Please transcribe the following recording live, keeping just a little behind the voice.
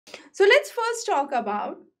So let's first talk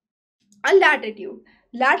about a latitude.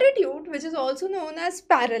 Latitude, which is also known as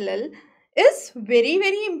parallel, is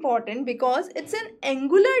very important because it's an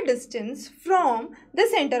angular distance from the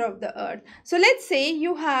center of the earth. So let's say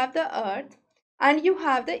you have the earth and you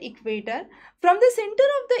have the equator. From the center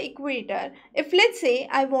of the equator, if let's say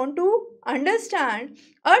I want to understand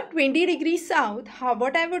a 20 degrees south,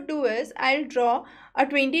 what I would do is I'll draw a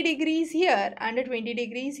 20 degrees here and a 20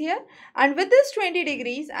 degrees here, and with this 20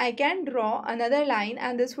 degrees I can draw another line,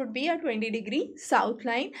 and this would be a 20 degree south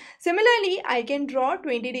line. Similarly, I can draw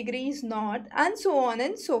 20 degrees north, and so on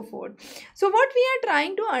and so forth. So what we are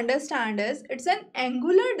trying to understand is it's an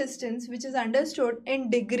angular distance which is understood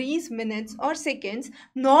in degrees, minutes or seconds,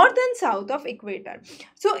 north and south of equator.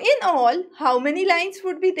 So in all, how many lines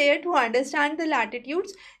would be there to understand the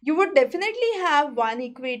latitudes? You would definitely have one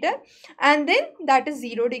equator, and then that is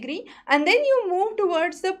 0 degree, and then you move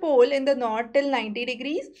towards the pole in the north till 90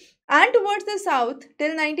 degrees and towards the south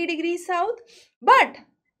till 90 degrees south. But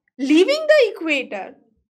leaving the equator,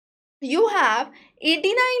 you have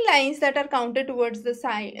 89 lines that are counted towards the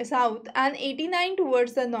south and 89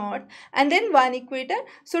 towards the north, and then one equator.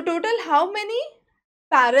 So total how many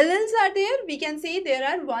parallels are there? We can say there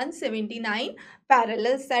are 179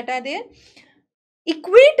 parallels that are there.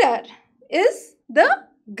 Equator is the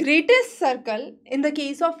greatest circle in the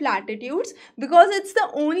case of latitudes because it's the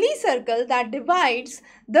only circle that divides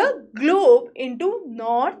the globe into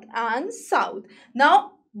north and south.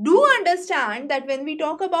 Now, do understand that when we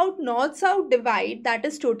talk about north-south divide, that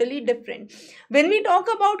is totally different. When we talk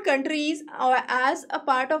about countries as a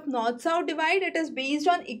part of north-south divide, it is based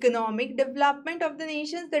on economic development of the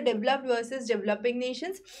nations, the developed versus developing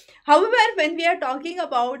nations. However, when we are talking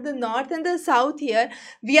about the north and the south here,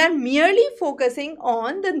 we are merely focusing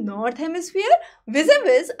on the north hemisphere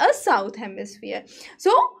vis-a-vis a south hemisphere.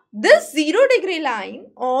 So this 0 degree line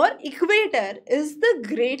or equator is the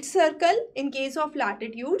great circle in case of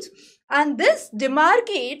latitudes, and this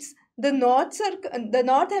demarcates the north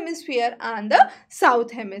hemisphere and the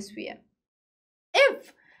south hemisphere.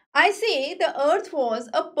 If I say the earth was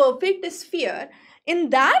a perfect sphere, in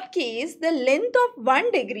that case the length of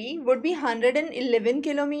 1 degree would be 111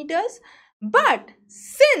 kilometers. But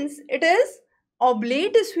since it is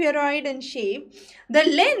oblate spheroid in shape, the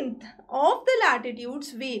length of the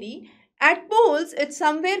latitudes vary. At poles, it's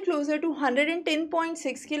somewhere closer to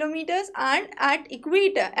 110.6 kilometers, and at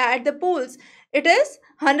equator, at the poles, it is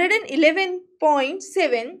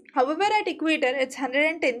 111.7. However, at equator, it's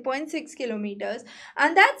 110.6 kilometers,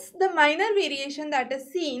 and that's the minor variation that is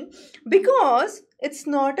seen because it's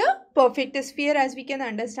not a perfect sphere, as we can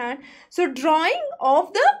understand. So, drawing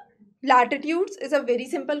of the latitudes is a very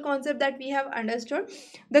simple concept that we have understood.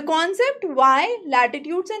 The concept why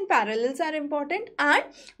latitudes and parallels are important and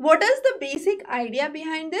what is the basic idea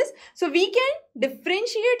behind this. So we can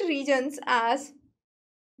differentiate regions as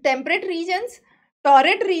temperate regions,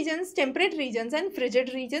 torrid regions, temperate regions and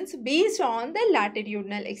frigid regions based on the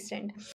latitudinal extent.